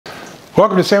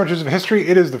Welcome to Sandwiches of History.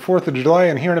 It is the 4th of July,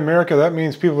 and here in America, that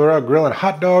means people are out grilling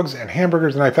hot dogs and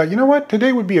hamburgers, and I thought, you know what?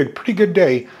 Today would be a pretty good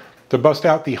day to bust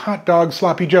out the hot dog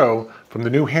sloppy joe from the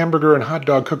new hamburger and hot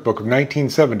dog cookbook of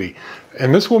 1970.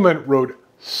 And this woman wrote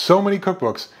so many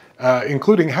cookbooks,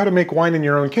 including How to Make Wine in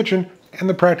Your Own Kitchen and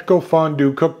the Practical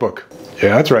Fondue Cookbook.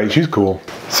 Yeah, that's right, she's cool.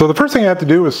 So the first thing I have to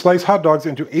do is slice hot dogs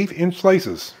into 8-inch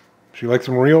slices. She likes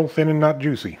them real thin and not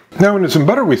juicy. Now into some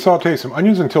butter, we saute some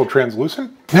onions until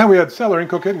translucent. Now we add celery and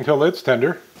cook it until it's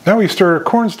tender. Now we stir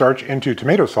cornstarch into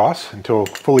tomato sauce until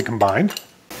fully combined.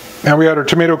 Now we add our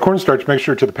tomato cornstarch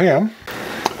mixture to the pan,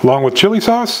 along with chili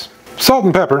sauce, salt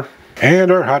and pepper,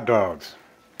 and our hot dogs.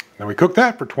 Then we cook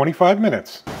that for 25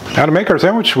 minutes. Now to make our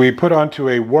sandwich, we put onto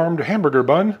a warmed hamburger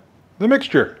bun the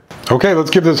mixture. Okay,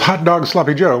 let's give this hot dog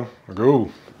sloppy joe a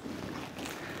go.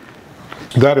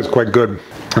 That is quite good.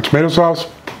 The tomato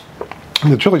sauce,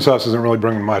 the chili sauce isn't really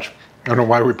bringing much. I don't know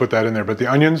why we put that in there, but the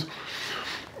onions,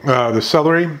 the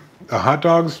celery, the hot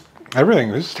dogs,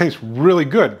 everything, this tastes really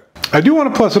good. I do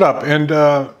want to plus it up, and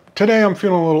today I'm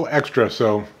feeling a little extra,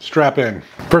 so strap in.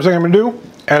 First thing I'm going to do,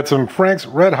 add some Frank's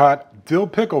Red Hot dill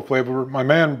pickle flavor. My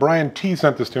man Brian T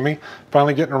sent this to me,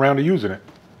 finally getting around to using it.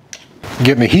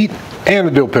 Getting the heat and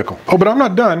the dill pickle. Oh, but I'm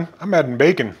not done. I'm adding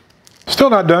bacon. Still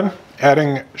not done.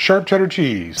 Adding sharp cheddar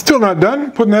cheese. Still not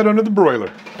done. Putting that under the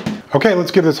broiler. Okay,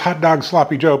 let's give this hot dog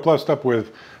sloppy joe plussed up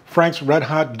with Frank's Red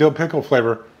Hot dill pickle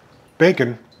flavor,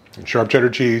 bacon, and sharp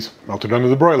cheddar cheese melted under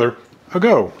the broiler a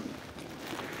go.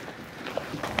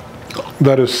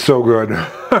 That is so good.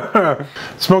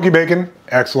 Smoky bacon,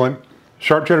 excellent.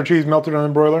 Sharp cheddar cheese melted on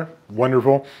the broiler,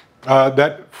 wonderful.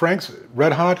 That Frank's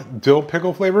Red Hot dill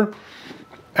pickle flavor,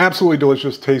 absolutely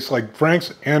delicious. Tastes like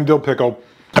Frank's and dill pickle.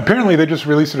 Apparently they just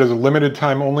released it as a limited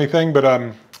time only thing,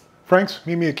 but Frank's,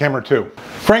 meet me at camera 2.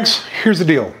 Frank's, here's the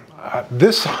deal.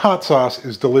 This hot sauce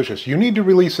is delicious. You need to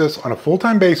release this on a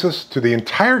full-time basis to the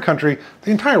entire country,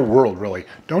 the entire world really.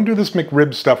 Don't do this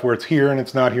McRib stuff where it's here and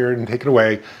it's not here and take it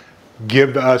away.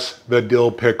 Give us the dill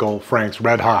pickle Frank's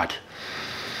Red Hot.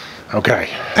 Okay,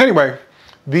 anyway,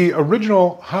 the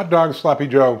original hot dog sloppy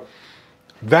joe,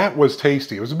 that was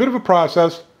tasty. It was a bit of a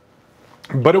process,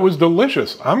 but it was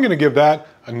delicious. I'm going to give that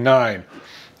a 9.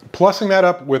 Plussing that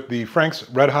up with the Frank's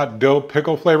Red Hot dill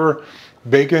pickle flavor,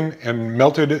 bacon, and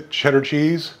melted cheddar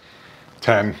cheese,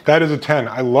 10. That is a 10.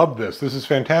 I love this. This is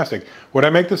fantastic. Would I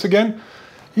make this again?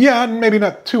 Yeah, maybe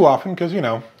not too often because, you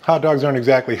know, hot dogs aren't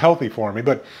exactly healthy for me,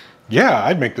 but yeah,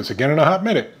 I'd make this again in a hot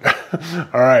minute.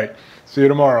 All right, see you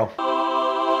tomorrow.